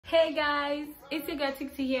Hey guys, it's your girl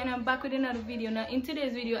Thicky here, and I'm back with another video. Now in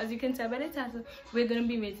today's video, as you can tell by the title, we're gonna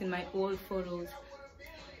be rating my old photos.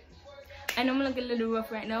 I know I'm looking a little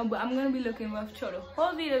rough right now, but I'm gonna be looking rough throughout the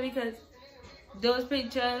whole video because those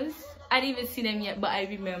pictures, I didn't even see them yet, but I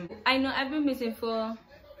remember. I know I've been missing for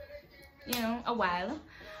a while,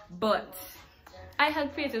 but I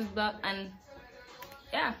had creators block, and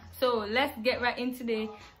yeah, so let's get right into the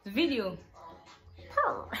video.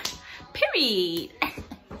 Period.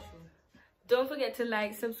 Don't forget to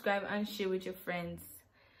like, subscribe, and share with your friends.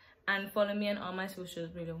 And follow me on all my socials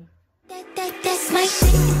below. That's my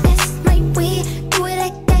shit, that's my way. Do it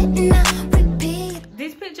like that and I repeat.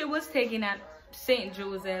 This picture was taken at St.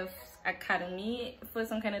 Joseph's Academy for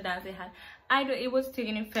some kind of dance they had. It was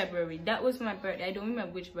taken in February. That was my birthday. I don't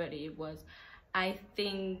remember which birthday it was. I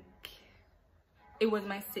think it was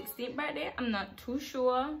my 16th birthday. I'm not too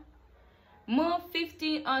sure. More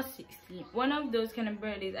 15 or 16, one of those kind of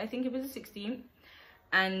birthdays. I think it was the 16th,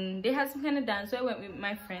 and they had some kind of dance, so I went with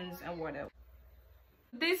my friends and whatever.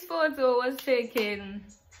 This photo was taken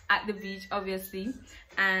at the beach, obviously,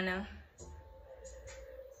 and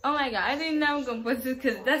oh my god, I didn't know I'm gonna post this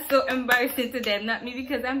because that's so embarrassing to them, not me,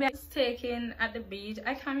 because I'm taken at the beach.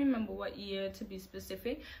 I can't remember what year to be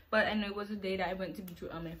specific, but I know it was the day that I went to beach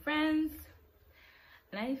with all my friends,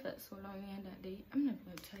 and I felt so lonely on that day. I'm not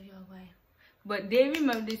gonna tell y'all why. But they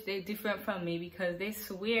remember this day different from me because they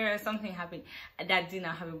swear something happened that did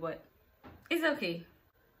not happen, but it's okay.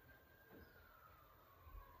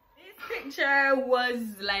 This picture was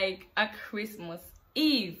like a Christmas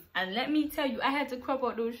Eve, and let me tell you, I had to crop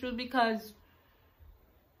out those shoes because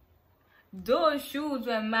those shoes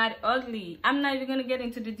were mad ugly. I'm not even gonna get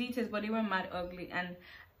into the details, but they were mad ugly, and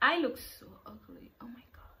I look so ugly. Oh my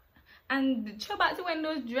god. And show back to when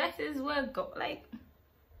those dresses were like,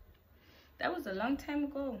 that was a long time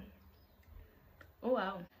ago. Oh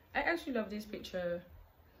wow. I actually love this picture.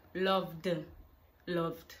 Loved.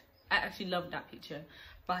 I actually loved that picture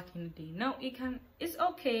back in the day. Now it's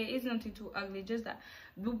okay, it's nothing too ugly, just that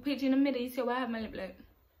blue picture in the middle. You see why I have my lip like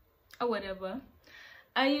or whatever.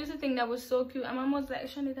 I used to think that was so cute, and my mom was like,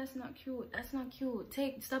 Shani, that's not cute, that's not cute,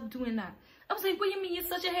 stop doing that. I was like, what do you mean, you're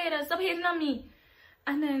such a hater, stop hating on me.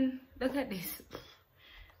 And then look at this.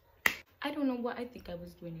 I don't know what I think I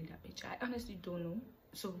was doing in that picture. I honestly don't know.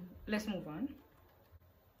 So let's move on.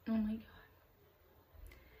 Oh my god.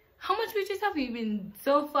 How much pictures have we been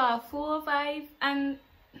so far? 4 or 5? And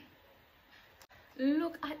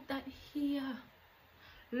look at that here.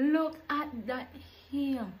 Look at that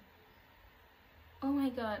here. Oh my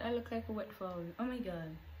god, I look like a wet flower. Oh my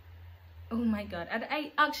god. Oh my god. And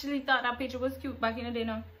I actually thought that picture was cute back in the day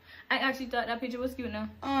now. I actually thought that picture was cute now.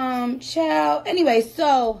 Child. Anyway,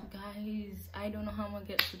 so guys, I don't know how I'm gonna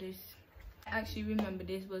get to this. I actually remember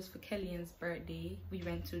this was for Kellyan's birthday. We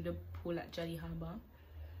went to the pool at Jolly Harbor.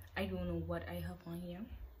 I don't know what I have on here.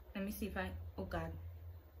 Let me see if oh god.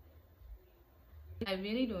 I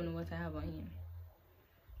really don't know what I have on here.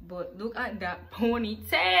 But look at that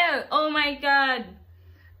ponytail. Oh my god.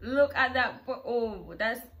 Look at that. Oh,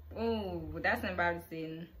 that's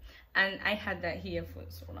embarrassing. And I had that here for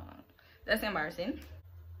so long. That's embarrassing.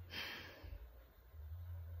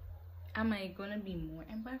 Am I gonna be more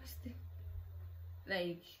embarrassed?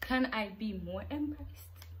 Like, can I be more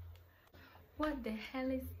embarrassed? What the hell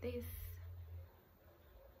is this?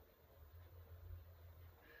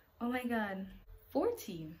 Oh my god.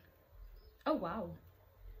 14. Oh wow.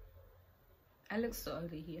 I look so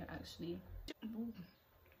ugly here actually. Ooh.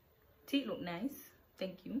 Teeth look nice.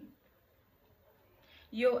 Thank you.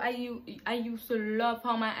 Yo, I used to love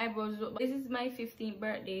how my eyebrows look. This is my 15th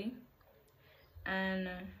birthday, and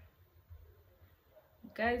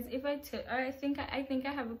guys, if I think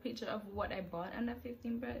I have a picture of what I bought on that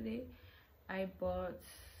 15th birthday. I bought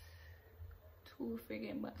 2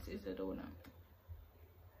 friggin' boxes of donut,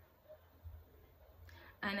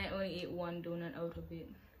 and I only ate 1 donut out of it.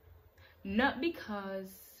 Not because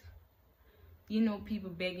people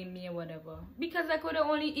begging me or whatever, because I could have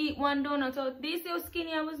only eat 1 donut. So this how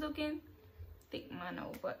skinny I was looking. Thick man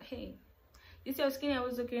now, but hey, this how skinny I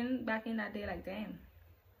was looking back in that day. Like, damn.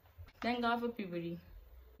 Thank God for puberty.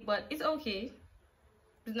 But it's okay.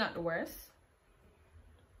 It's not the worst.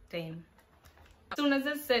 Damn. As soon as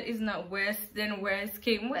I said it's not worse, then worse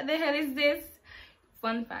came. What the hell is this?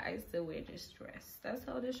 Fun fact, I still wear this dress. That's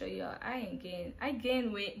how they show y'all. I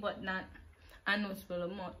gained weight, but not a noticeable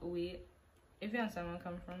amount of weight. If you understand where I'm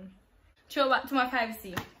coming from. Throw back to my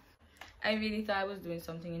 5C. I really thought I was doing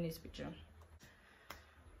something in this picture.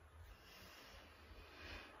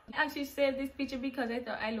 I actually saved this picture because I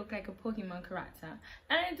thought I looked like a Pokemon character.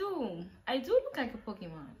 And I do look like a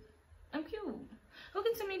Pokemon. I'm cute.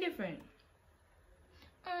 Looking to me different.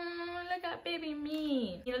 Oh, look at baby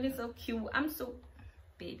me. You're looking so cute. I'm so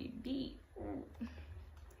baby B. Ooh.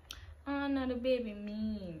 Oh, not a baby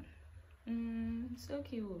me. So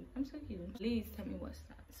cute. I'm so cute. Please tell me what's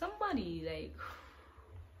that. Somebody like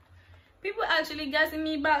people actually guessing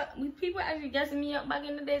me back. People actually guessing me up back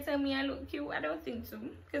in the day, telling me I look cute. I don't think so,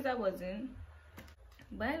 because I wasn't.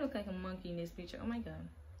 But I look like a monkey in this picture. Oh my god.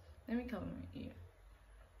 Let me cover my ear.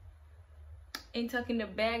 Ain't tucking the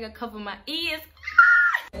bag. I cover my ears.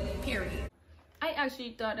 Period. I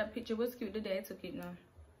actually thought that picture was cute the day I took it. Now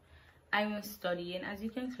I was studying, as you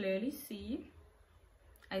can clearly see.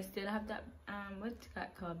 I still have that what's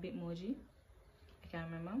that called, Bitmoji? I can't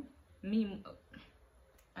remember. Meme.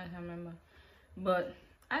 I can't remember. But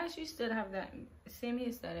I actually still have that same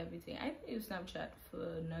hairstyle, everything. I don't use Snapchat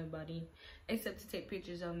for nobody except to take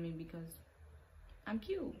pictures of me because I'm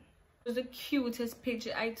cute. It was the cutest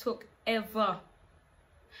picture I took ever.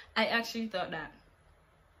 I actually thought that.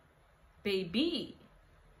 Baby.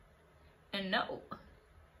 And no.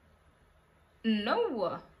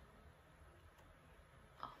 No.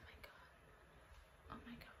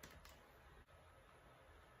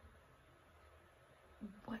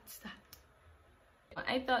 What's that?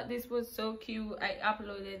 I thought this was so cute. I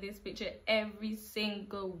uploaded this picture every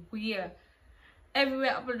single where.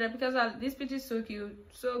 Everywhere I uploaded because this picture is so cute.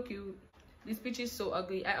 So cute. This picture is so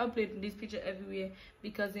ugly. I uploaded this picture everywhere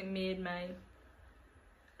because it made my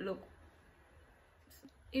look.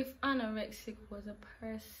 If anorexic was a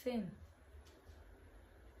person,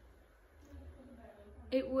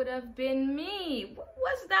 it would have been me. What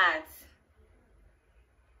was that?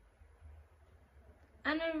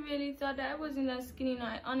 And I really thought that I wasn't that skinny. No,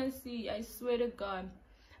 I swear to God,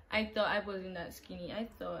 I thought I wasn't that skinny. I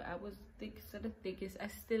thought I was thickest of the thickest. I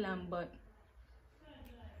still am, but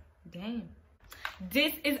damn.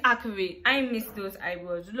 This is accurate. I miss those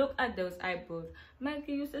eyebrows. Look at those eyebrows.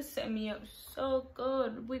 Michael used to set me up so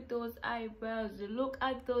good with those eyebrows. Look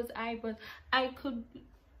at those eyebrows. I could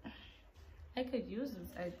use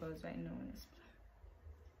those eyebrows right now.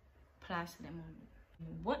 Plaster them on.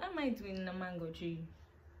 What am I doing in a mango tree?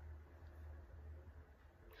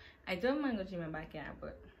 I do have a mango tree in my backyard,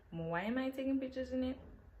 but why am I taking pictures in it?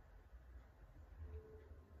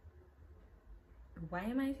 Why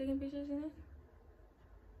am I taking pictures in it?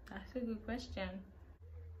 That's a good question.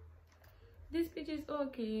 This picture is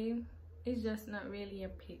okay. It's just not really a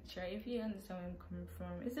picture. If you understand where I'm coming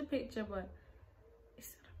from. It's a picture, but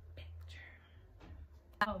it's not a picture.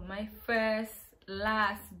 Oh, my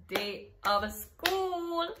last day of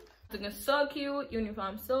school. Looking so cute,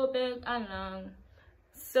 uniform so big and long,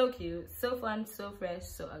 so cute, so fun, so fresh,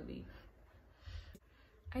 so ugly.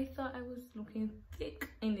 I thought I was looking thick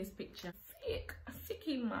in this picture.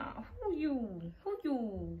 Thicky ma. Who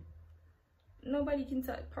you? Nobody can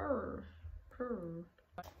type purr.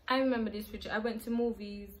 I remember this picture. I went to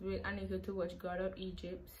movies with Anika to watch God of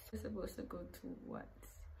Egypt. We're supposed to go to what?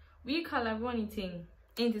 We call a running thing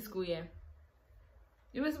into school, yeah.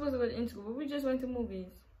 You were supposed to go into school, but we just went to movies.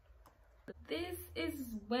 This is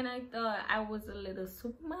when I thought I was a little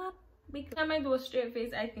smart. Because I might do a straight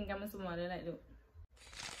face, I think I'm a smart like that.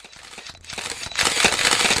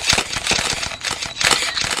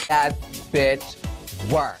 That bitch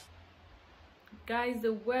work. Guys,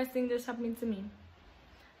 the worst thing that's happening to me.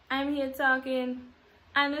 I'm here talking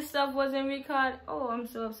and the stuff wasn't recorded. Oh, I'm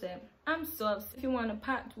so upset. I'm so upset. If you want a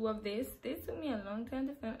part 2 of this took me a long time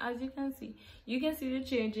to film. As you can see the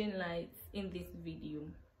changing lights in this video.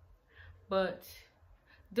 But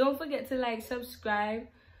don't forget to like, subscribe,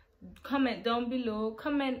 comment down below,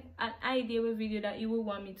 comment an idea of a video that you would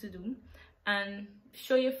want me to do, and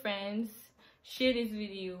show your friends, share this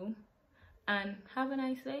video, and have a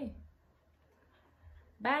nice day.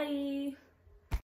 Bye.